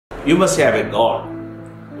You must have a goal.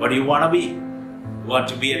 What do you want to be? You want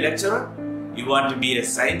to be a lecturer? You want to be a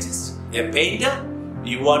scientist? A painter?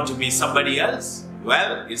 You want to be somebody else?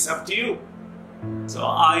 Well, it's up to you. So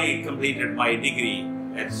I completed my degree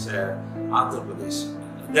at Andhra Pradesh.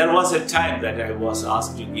 There was a time that I was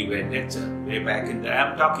asked to give a lecture way back in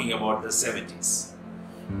I'm talking about the 70s.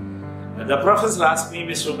 The professor asked me,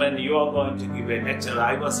 Mr. Oommen, you are going to give a lecture.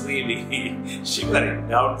 I was really shivering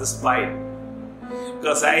down the spine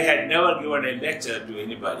because I had never given a lecture to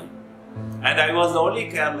anybody. And I was the only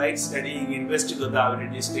Keralite studying in West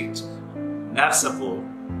Godavari district, Narsapur.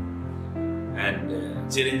 And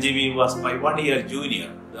Chiranjeevi was my 1 year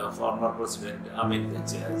junior, the former president,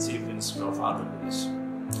 the chief minister of Andhra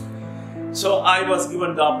Pradesh. So I was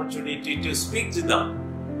given the opportunity to speak to them.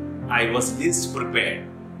 I was least prepared.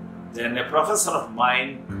 Then a professor of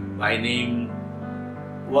mine by name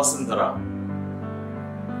Vasantharaw.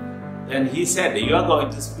 Then he said, you are going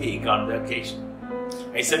to speak on the occasion.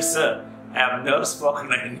 I said, sir, I have never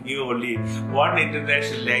spoken. I knew only one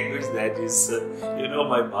international language, that is,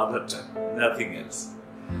 my mother tongue, nothing else.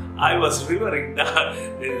 I was shivering,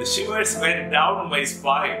 the shivers went down my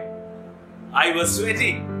spine. I was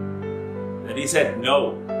sweating. Then he said,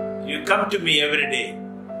 no, you come to me every day.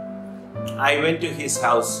 I went to his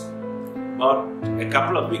house about a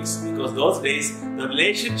couple of weeks because those days the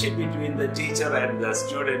relationship between the teacher and the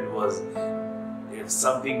student was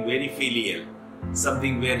something very filial,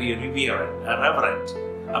 something very reverent,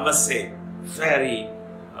 I must say, very,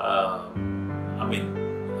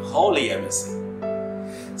 holy, I must say.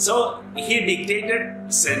 So he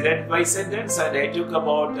dictated sentence by sentence, and I took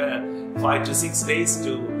about 5 to 6 days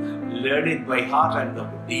to learn it by heart, and the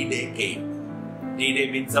D-Day came. D-Day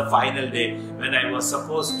means the final day when I was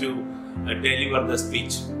supposed to deliver the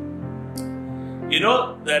speech. You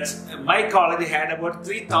know that my college had about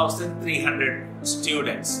 3,300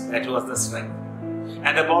 students, that was the strength.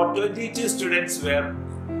 And about 22 students were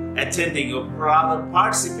attending or rather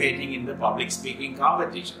participating in the public speaking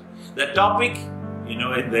competition. The topic, in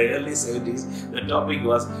the early 70s, the topic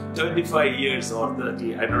was 25 years or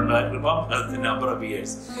 30, I don't know, I remember the number of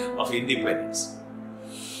years of independence.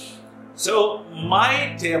 So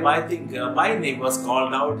my term, I think, my name was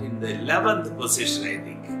called out in the 11th position, I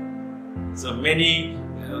think. So many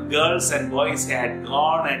girls and boys had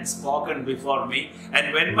gone and spoken before me,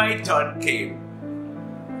 and when my turn came,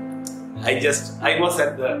 I was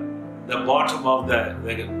at the bottom of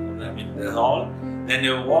the hall. Then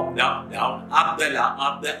I walked down up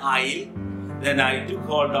the aisle. Then I took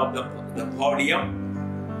hold of the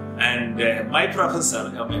podium, and my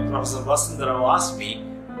professor, Professor Vasantharaw, asked me,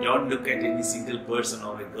 don't look at any single person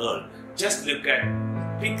or a girl. Just pick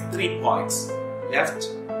 3 points: left,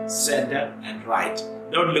 center, and right.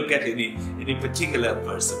 Don't look at any particular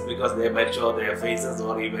person because they might show their faces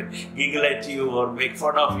or even giggle at you or make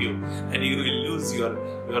fun of you, and you will lose your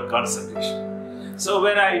concentration. So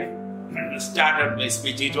when I started my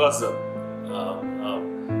speech, it was a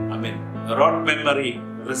rote memory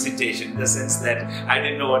recitation, in the sense that I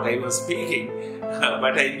didn't know what I was speaking,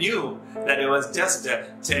 but I knew that I was just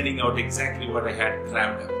turning out exactly what I had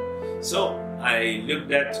crammed up. So I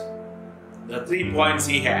looked at the 3 points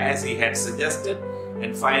he had suggested,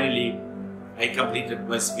 and finally I completed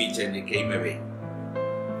my speech and I came away.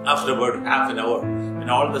 After about half an hour, when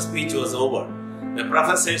all the speech was over, the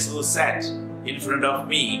professors who sat in front of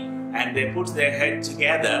me, and they put their head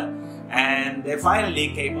together, and they finally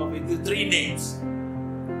came up with the 3 names.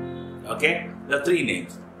 Okay, the 3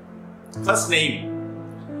 names. First name,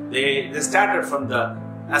 they started from the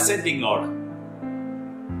ascending order.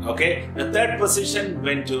 Okay, the 3rd position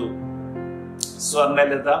went to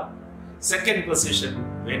Swarnalata, 2nd position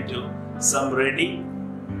went to Samreddy,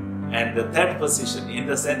 and the 3rd position, in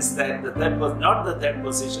the sense that the 3rd was not the 3rd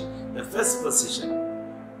position, the 1st position,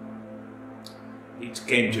 it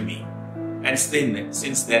came to me. And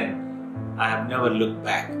since then, I have never looked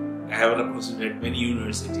back. I have represented many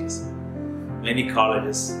universities, many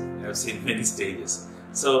colleges, I have seen many stages.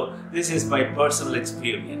 So this is my personal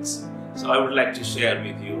experience. So I would like to share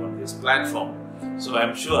with you on this platform. So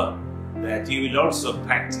I'm sure that you will also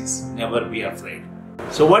practice, never be afraid.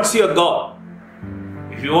 So what's your goal?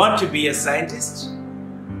 If you want to be a scientist,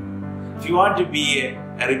 if you want to be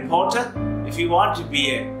a reporter, if you want to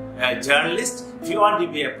be a journalist, if you want to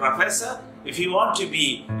be a professor, if you want to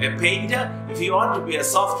be a painter, if you want to be a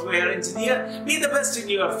software engineer, be the best in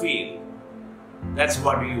your field. That's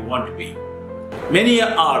what you want to be. Many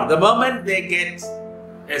are. The moment they get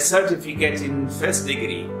a certificate in first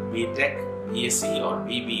degree, B.Tech, BSc or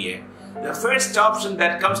BBA, the first option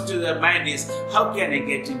that comes to their mind is, how can I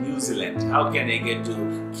get to New Zealand? How can I get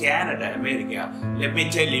to Canada, America? Let me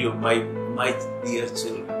tell you, my dear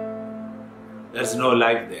children, there's no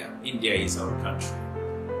life there. India is our country.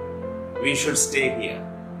 We should stay here.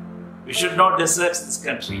 We should not desert this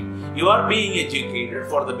country. You are being educated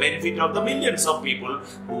for the benefit of the millions of people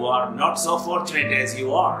who are not so fortunate as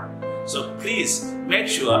you are. So please make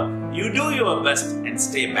sure you do your best and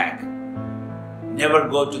stay back. Never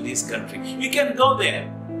go to this country. You can go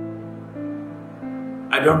there.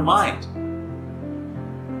 I don't mind.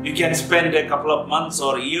 You can spend a couple of months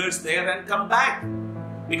or years there and come back,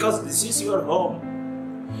 because this is your home.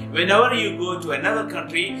 Whenever you go to another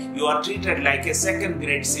country, you are treated like a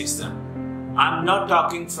second-grade citizen. I'm not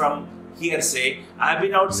talking from hearsay. I've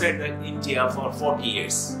been outside India for 40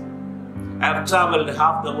 years. I've traveled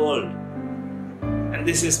half the world, and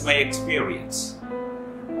this is my experience.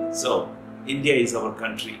 So, India is our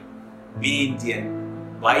country. Be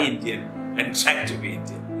Indian, buy Indian, and try to be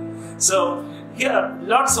Indian. So, here,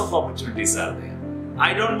 lots of opportunities are there.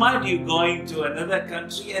 I don't mind you going to another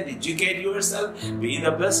country and educate yourself, be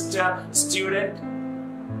the best student,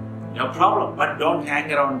 no problem, but don't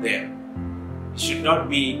hang around there. You should not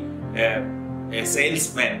be a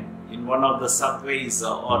salesman in one of the subways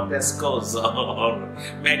or Tesco's or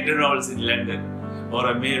McDonald's in London or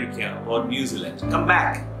America or New Zealand. Come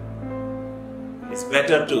back. It's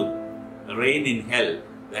better to reign in hell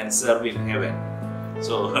than serve in heaven.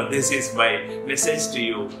 So this is my message to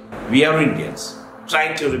you. We are Indians.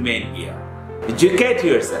 Try to remain here. Educate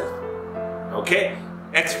yourself. Okay?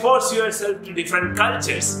 Expose yourself to different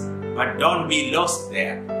cultures. But don't be lost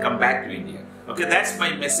there. Come back to India. Okay, that's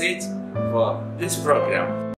my message for this program.